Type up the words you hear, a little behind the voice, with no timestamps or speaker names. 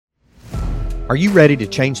Are you ready to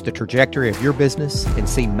change the trajectory of your business and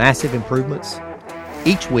see massive improvements?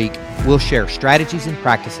 Each week, we'll share strategies and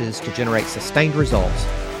practices to generate sustained results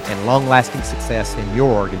and long-lasting success in your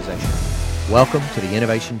organization. Welcome to the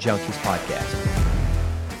Innovation Junkies podcast.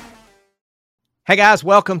 Hey guys,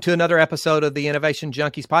 welcome to another episode of the Innovation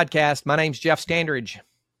Junkies podcast. My name's Jeff Standridge.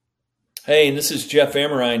 Hey, and this is Jeff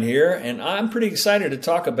Ammerine here, and I'm pretty excited to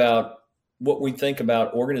talk about what we think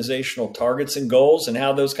about organizational targets and goals and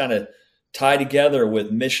how those kind of tie together with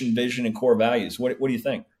mission, vision, and core values. What do you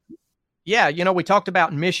think? Yeah, we talked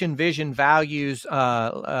about mission, vision, values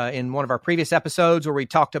in one of our previous episodes where we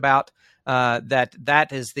talked about that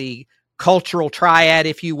is the cultural triad,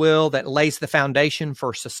 if you will, that lays the foundation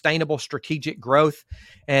for sustainable strategic growth.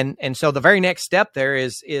 And so the very next step there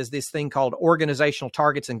is this thing called organizational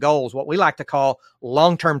targets and goals, what we like to call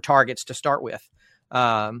long-term targets to start with.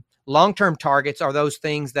 Long-term targets are those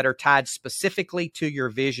things that are tied specifically to your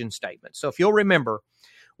vision statement. So if you'll remember,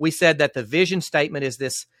 we said that the vision statement is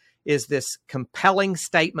this compelling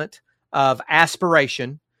statement of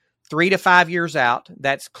aspiration 3 to 5 years out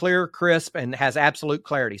that's clear, crisp, and has absolute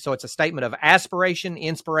clarity. So it's a statement of aspiration,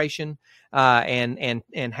 inspiration,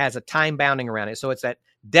 and has a time bounding around it. So it's that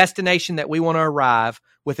destination that we want to arrive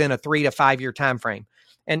within a 3 to 5 year time frame.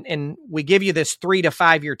 And we give you this 3 to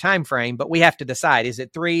 5 year time frame, but we have to decide, is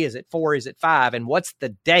it 3, is it 4, is it 5? And what's the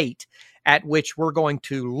date at which we're going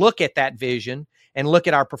to look at that vision and look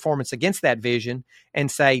at our performance against that vision and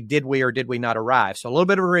say, did we or did we not arrive? So a little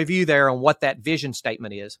bit of a review there on what that vision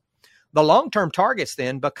statement is. The long-term targets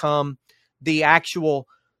then become the actual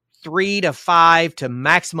 3 to 5 to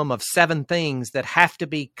maximum of 7 things that have to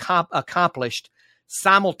be accomplished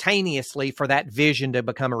simultaneously for that vision to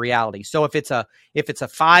become a reality. So if it's a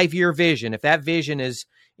 5-year vision, if that vision is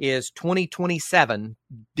 2027,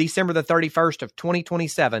 December the 31st of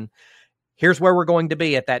 2027, here's where we're going to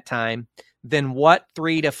be at that time. Then what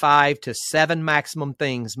 3 to 5 to 7 maximum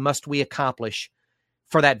things must we accomplish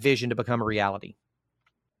for that vision to become a reality?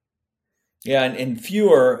 Yeah, and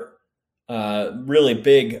fewer really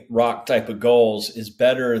big rock type of goals is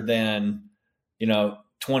better than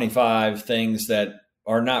 25 things that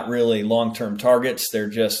are not really long-term targets. They're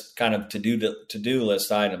just kind of to-do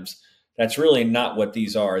list items. That's really not what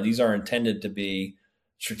these are. These are intended to be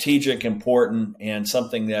strategic, important, and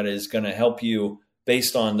something that is going to help you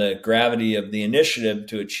based on the gravity of the initiative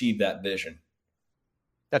to achieve that vision.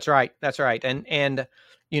 That's right. And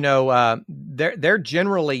they're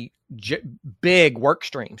generally big work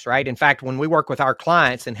streams, right? In fact, when we work with our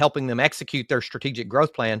clients and helping them execute their strategic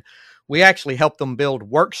growth plan, we actually help them build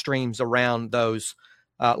work streams around those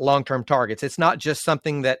long-term targets. It's not just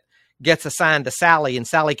something that gets assigned to Sally and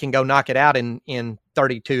Sally can go knock it out in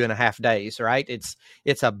 32 and a half days, right?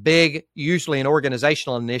 It's a big, usually an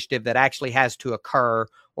organizational initiative that actually has to occur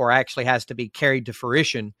or actually has to be carried to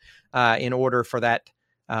fruition in order for that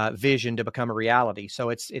vision to become a reality.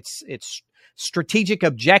 So it's strategic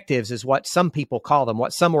objectives is what some people call them,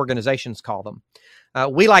 what some organizations call them.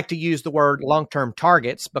 We like to use the word long-term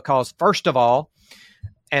targets because, first of all,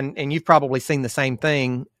 and you've probably seen the same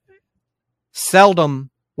thing,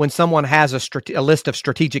 seldom when someone has a list of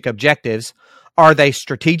strategic objectives, are they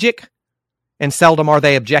strategic, and seldom are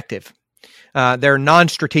they objective. They're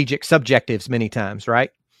non-strategic subjectives many times,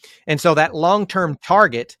 right? And so that long-term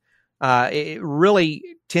target, it really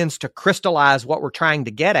tends to crystallize what we're trying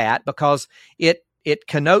to get at because it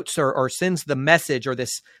connotes or sends the message or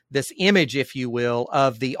this image, if you will,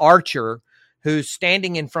 of the archer who's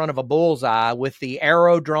standing in front of a bullseye with the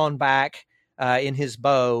arrow drawn back in his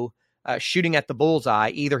bow, shooting at the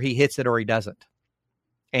bullseye. Either he hits it or he doesn't.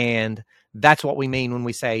 And that's what we mean when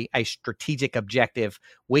we say a strategic objective.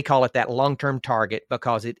 We call it that long-term target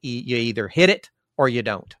because you either hit it or you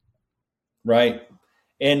don't. Right.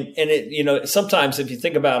 And it, sometimes if you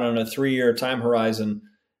think about it on a 3-year time horizon,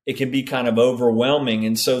 it can be kind of overwhelming.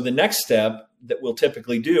 And so the next step that we'll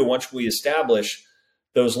typically do once we establish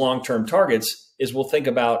those long-term targets is we'll think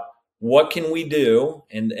about what can we do,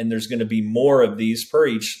 and there's going to be more of these per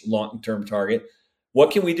each long-term target.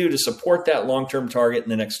 What can we do to support that long-term target in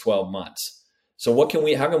the next 12 months? So how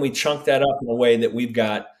can we chunk that up in a way that we've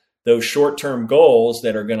got those short-term goals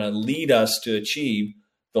that are going to lead us to achieve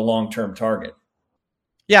the long-term target?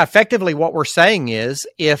 Yeah, effectively what we're saying is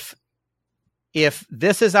if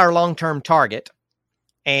this is our long-term target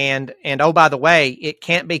and oh, by the way, it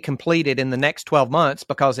can't be completed in the next 12 months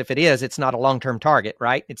because if it is, it's not a long-term target,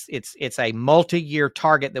 right? It's a multi-year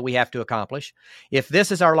target that we have to accomplish. If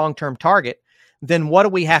this is our long-term target, then what do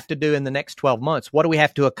we have to do in the next 12 months? What do we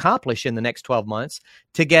have to accomplish in the next 12 months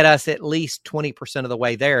to get us at least 20% of the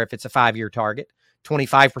way there if it's a 5-year target,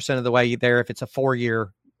 25% of the way there if it's a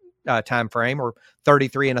 4-year time frame, or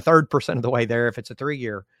 33.33% of the way there if it's a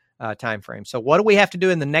 3-year time frame. So what do we have to do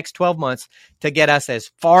in the next 12 months to get us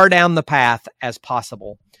as far down the path as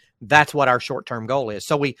possible? That's what our short-term goal is.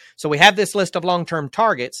 So we have this list of long-term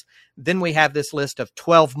targets. Then we have this list of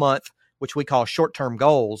 12-month, which we call short-term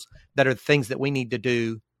goals, that are the things that we need to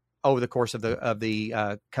do over the course of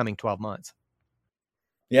the coming 12 months.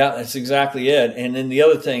 Yeah, that's exactly it. And then the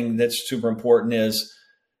other thing that's super important is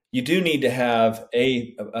you do need to have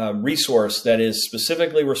a resource that is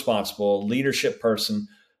specifically responsible, leadership person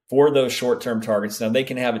for those short-term targets. Now, they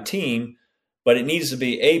can have a team, but it needs to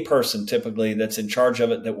be a person typically that's in charge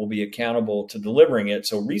of it that will be accountable to delivering it.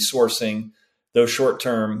 So resourcing those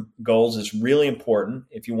short-term goals is really important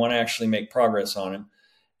if you want to actually make progress on them.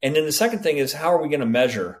 And then the second thing is, how are we going to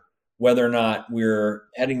measure whether or not we're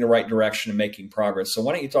heading the right direction and making progress? So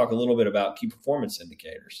why don't you talk a little bit about key performance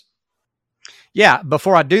indicators? Yeah,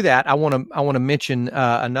 before I do that, I want to mention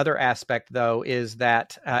another aspect, though, is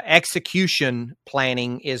that execution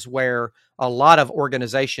planning is where a lot of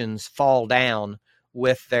organizations fall down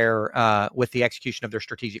with the execution of their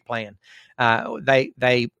strategic plan.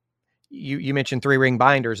 You mentioned 3-ring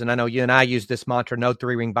binders, and I know you and I use this mantra, no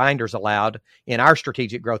 3-ring binders allowed, in our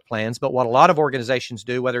strategic growth plans. But what a lot of organizations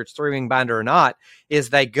do, whether it's 3-ring binder or not, is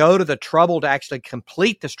they go to the trouble to actually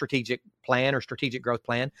complete the strategic plan or strategic growth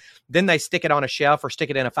plan. Then they stick it on a shelf or stick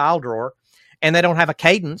it in a file drawer, and they don't have a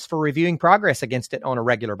cadence for reviewing progress against it on a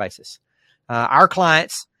regular basis. Our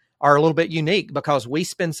clients are a little bit unique because we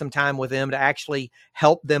spend some time with them to actually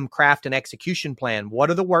help them craft an execution plan. What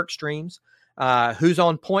are the work streams? Who's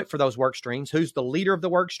on point for those work streams? Who's the leader of the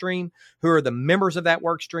work stream? Who are the members of that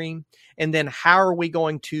work stream? And then how are we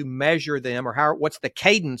going to measure them, or what's the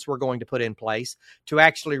cadence we're going to put in place to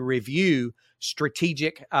actually review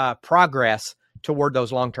strategic progress toward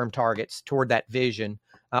those long-term targets, toward that vision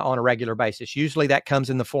on a regular basis? Usually that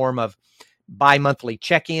comes in the form of bi-monthly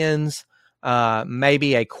check-ins,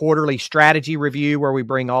 maybe a quarterly strategy review where we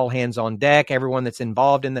bring all hands on deck, everyone that's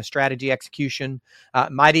involved in the strategy execution.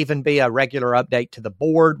 Might even be a regular update to the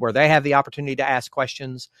board where they have the opportunity to ask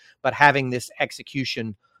questions, but having this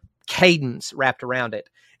execution cadence wrapped around it.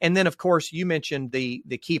 And then, of course, you mentioned the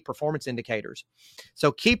key performance indicators.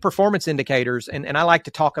 So key performance indicators, and I like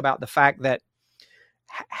to talk about the fact that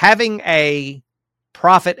having a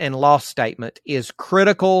profit and loss statement is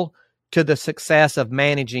critical to the success of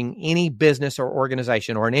managing any business or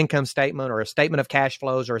organization, or an income statement or a statement of cash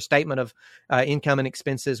flows or a statement of income and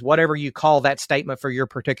expenses, whatever you call that statement for your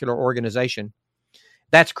particular organization.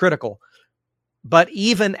 That's critical. But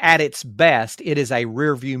even at its best, it is a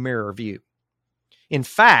rear view mirror view. In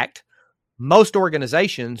fact, most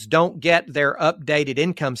organizations don't get their updated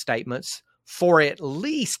income statements for at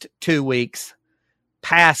least 2 weeks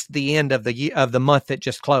past the end of the month that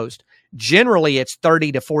just closed. Generally, it's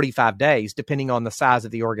 30 to 45 days, depending on the size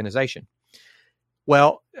of the organization.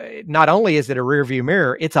 Well, not only is it a rearview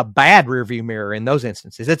mirror, it's a bad rearview mirror in those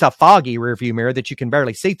instances. It's a foggy rearview mirror that you can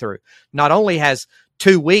barely see through. Not only has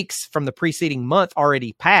 2 weeks from the preceding month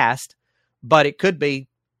already passed, but it could be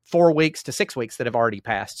 4 weeks to 6 weeks that have already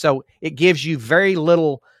passed. So it gives you very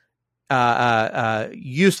little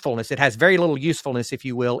usefulness. It has very little usefulness, if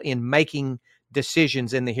you will, in making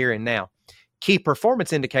decisions in the here and now. Key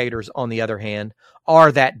performance indicators, on the other hand,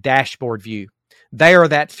 are that dashboard view. They are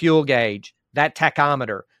that fuel gauge, that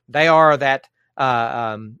tachometer. They are that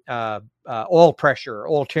oil pressure,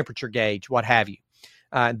 oil temperature gauge, what have you.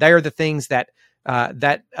 They are the things that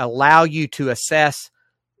allow you to assess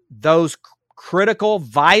those critical,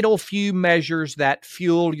 vital few measures that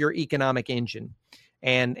fuel your economic engine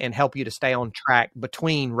and help you to stay on track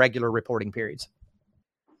between regular reporting periods.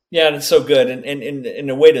 Yeah, and it's so good. And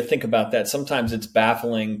a way to think about that, sometimes it's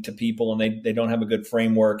baffling to people and they don't have a good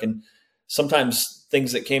framework. And sometimes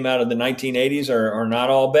things that came out of the 1980s are not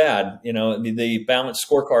all bad. You know, the balanced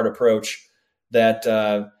scorecard approach that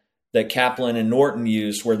Kaplan and Norton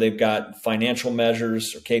used, where they've got financial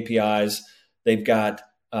measures or KPIs, they've got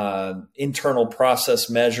internal process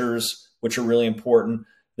measures, which are really important.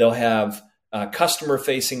 They'll have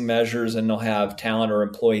customer-facing measures, and they'll have talent or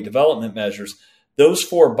employee development measures. Those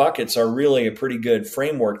 4 buckets are really a pretty good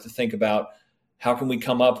framework to think about how can we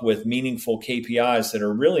come up with meaningful KPIs that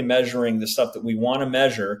are really measuring the stuff that we want to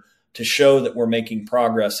measure to show that we're making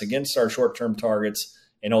progress against our short-term targets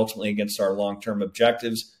and ultimately against our long-term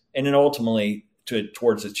objectives, and then ultimately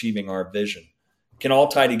towards achieving our vision. It can all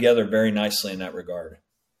tie together very nicely in that regard.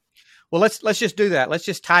 Well, let's just do that. Let's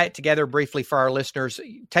just tie it together briefly for our listeners.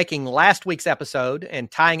 Taking last week's episode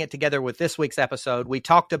and tying it together with this week's episode, we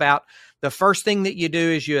talked about the first thing that you do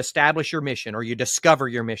is you establish your mission, or you discover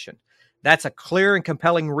your mission. That's a clear and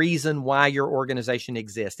compelling reason why your organization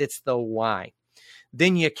exists. It's the why.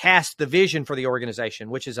 Then you cast the vision for the organization,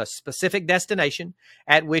 which is a specific destination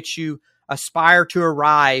at which you aspire to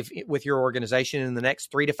arrive with your organization in the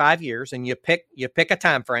next 3 to 5 years. And you pick a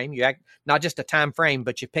time frame. Not just a time frame,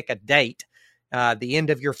 but you pick a date, the end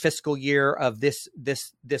of your fiscal year of this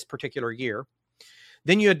particular year.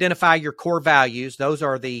 Then you identify your core values. Those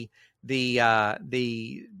are the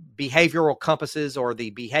behavioral compasses or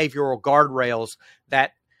the behavioral guardrails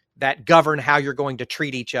that govern how you're going to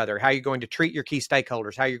treat each other, how you're going to treat your key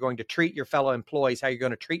stakeholders, how you're going to treat your fellow employees, how you're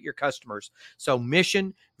going to treat your customers. So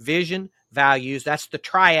mission, vision, values, that's the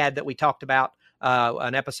triad that we talked about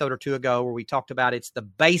an episode or two ago, where we talked about it's the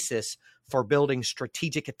basis for building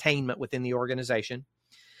strategic attainment within the organization.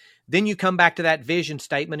 Then you come back to that vision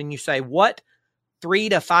statement and you say, what 3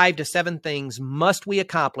 to 5 to 7 things must we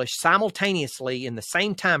accomplish simultaneously in the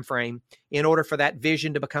same time frame in order for that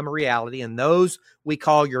vision to become a reality? And those we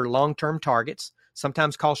call your long-term targets,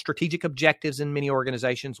 sometimes called strategic objectives in many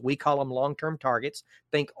organizations. We call them long-term targets.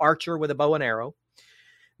 Think archer with a bow and arrow.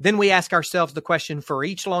 Then we ask ourselves the question, for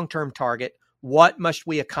each long-term target, what must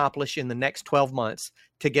we accomplish in the next 12 months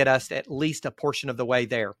to get us at least a portion of the way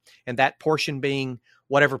there? And that portion being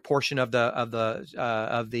whatever portion of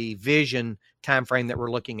the vision timeframe that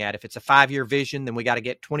we're looking at. If it's a 5-year vision, then we got to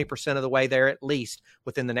get 20% of the way there at least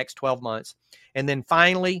within the next 12 months. And then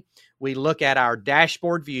finally, we look at our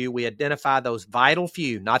dashboard view. We identify those vital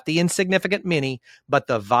few, not the insignificant many, but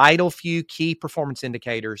the vital few key performance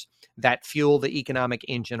indicators that fuel the economic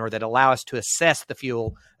engine, or that allow us to assess the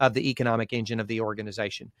fuel of the economic engine of the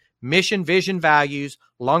organization. Mission, vision, values,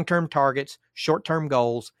 long-term targets, short-term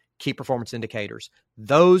goals, key performance indicators.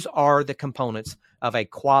 Those are the components of a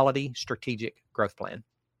quality strategic growth plan.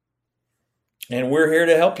 And we're here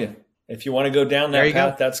to help you. If you want to go down that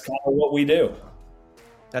path, that's kind of what we do.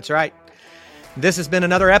 That's right. This has been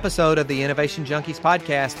another episode of the Innovation Junkies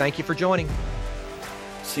podcast. Thank you for joining.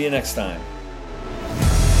 See you next time.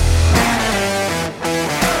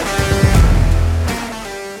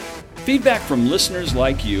 Feedback from listeners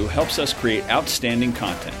like you helps us create outstanding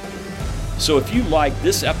content. So if you like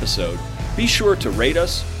this episode, be sure to rate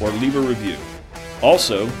us or leave a review.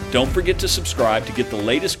 Also, don't forget to subscribe to get the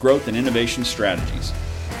latest growth and innovation strategies.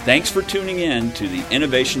 Thanks for tuning in to the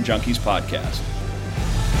Innovation Junkies podcast.